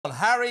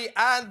Harry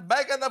and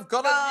Meghan have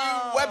got a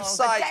new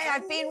website. The day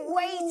I've been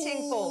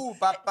waiting for.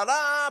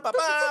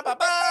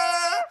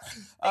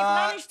 They've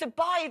managed to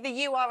buy the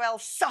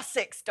URL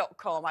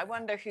Sussex.com. I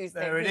wonder whose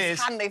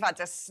hand they've had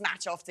to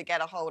snatch off to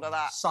get a hold of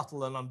that.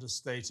 Subtle and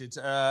understated.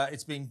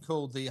 It's been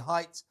called the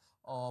height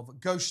of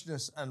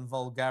gaucheness and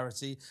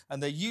vulgarity,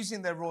 and they're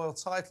using their royal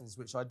titles,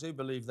 which I do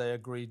believe they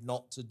agreed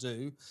not to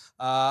do.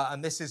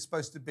 And this is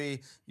supposed to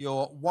be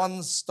your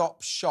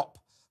one-stop shop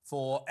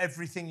for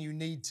everything you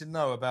need to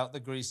know about the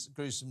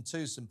gruesome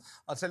twosome.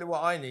 I'll tell you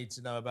what I need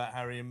to know about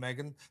Harry and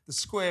Meghan, the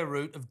square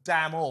root of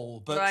damn all.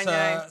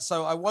 But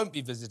so I won't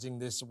be visiting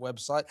this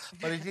website,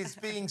 but it is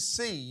being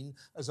seen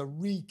as a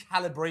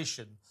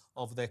recalibration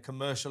of their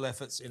commercial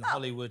efforts in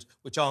Hollywood,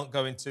 which aren't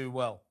going too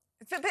well.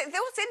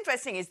 What's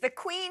interesting is the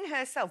Queen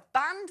herself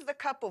banned the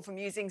couple from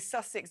using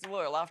Sussex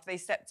Royal after they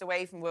stepped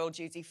away from royal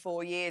duty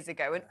 4 years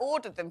ago and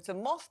ordered them to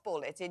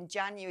mothball it in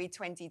January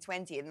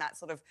 2020 in that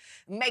sort of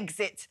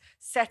Megxit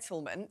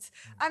settlement.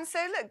 And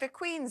so, look, the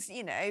Queen's,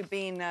 you know,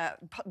 been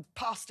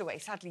passed away,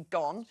 sadly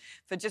gone,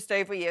 for just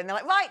over a year. And they're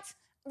like, right,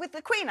 with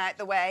the Queen out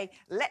the way,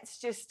 let's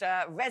just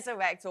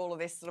resurrect all of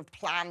this sort of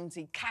plan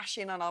to cash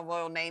in on our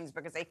royal names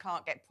because they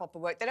can't get proper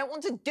work. They don't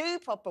want to do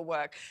proper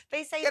work.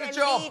 They say they're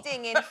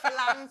leading in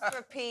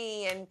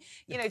philanthropy and,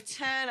 you know,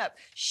 turn up,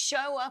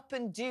 show up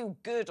and do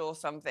good or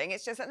something.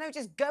 It's just like, no,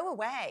 just go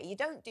away. You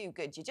don't do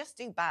good, you just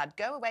do bad.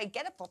 Go away,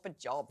 get a proper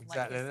job,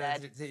 exactly.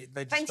 Like you said.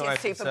 They plenty of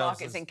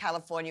supermarkets in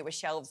California with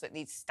shelves that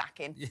need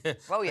stacking. Yeah,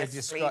 Roll your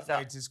sleeves up.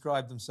 They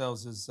describe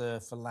themselves as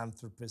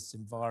philanthropists,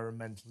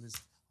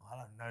 environmentalists. I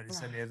don't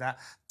notice any of that.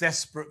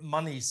 Desperate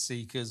money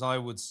seekers, I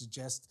would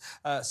suggest.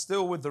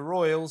 Still with the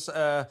royals.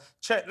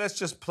 Let's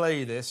just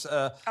play this.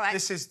 Right.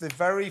 This is the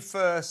very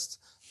first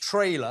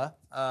trailer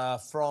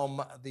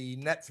from the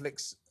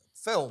Netflix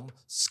film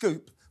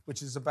Scoop,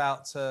 which is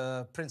about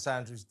Prince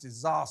Andrew's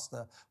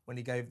disaster when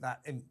he gave that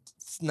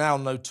now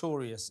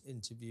notorious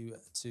interview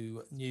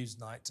to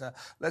Newsnight.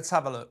 Let's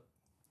have a look.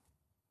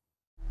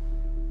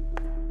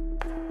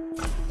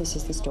 This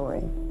is the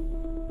story.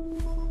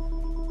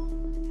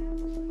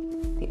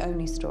 The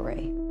only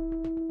story.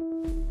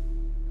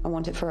 I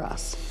want it for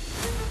us.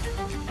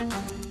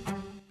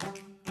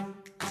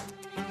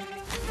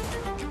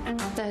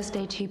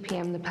 Thursday, 2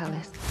 p.m, the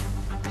palace.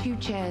 2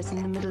 chairs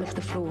in the middle of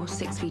the floor,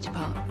 6 feet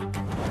apart.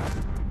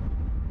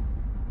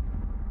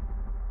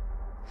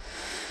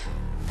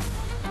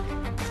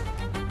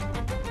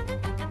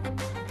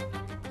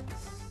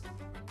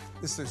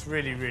 This looks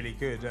really, really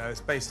good.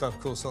 It's based, of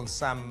course, on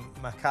Sam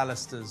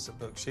McAllister's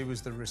book. She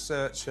was the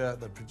researcher,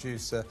 the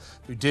producer,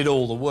 who did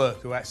all the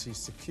work, who actually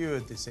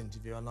secured this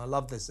interview. And I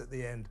love this at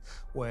the end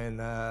when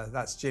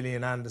that's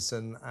Gillian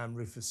Anderson and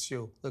Rufus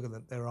Sewell. Look at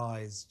them, their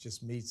eyes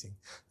just meeting.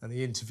 And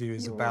the interview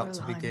is about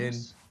to begin.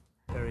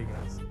 There he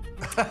goes.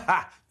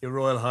 Your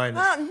Royal Highness.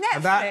 Well, Netflix.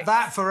 And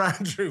that for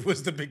Andrew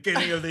was the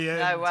beginning of the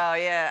end. Oh, well,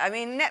 yeah. I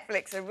mean,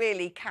 Netflix are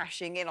really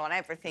cashing in on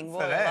everything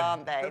royal,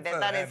 aren't they?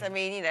 That is, I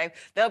mean, you know,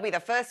 they'll be the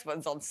first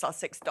ones on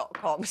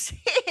Sussex.com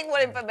seeing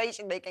what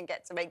information they can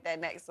get to make their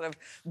next sort of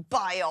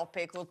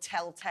biopic or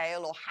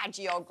telltale or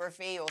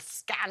hagiography or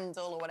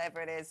scandal or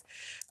whatever it is.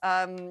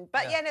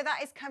 But, yeah, no, that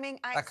is coming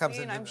out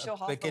soon. I'm sure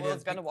half the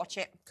world's going to watch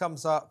it.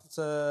 Comes up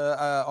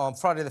on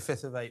Friday the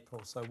 5th of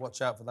April, so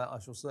watch out for that. I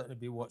shall certainly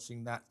be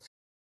watching that.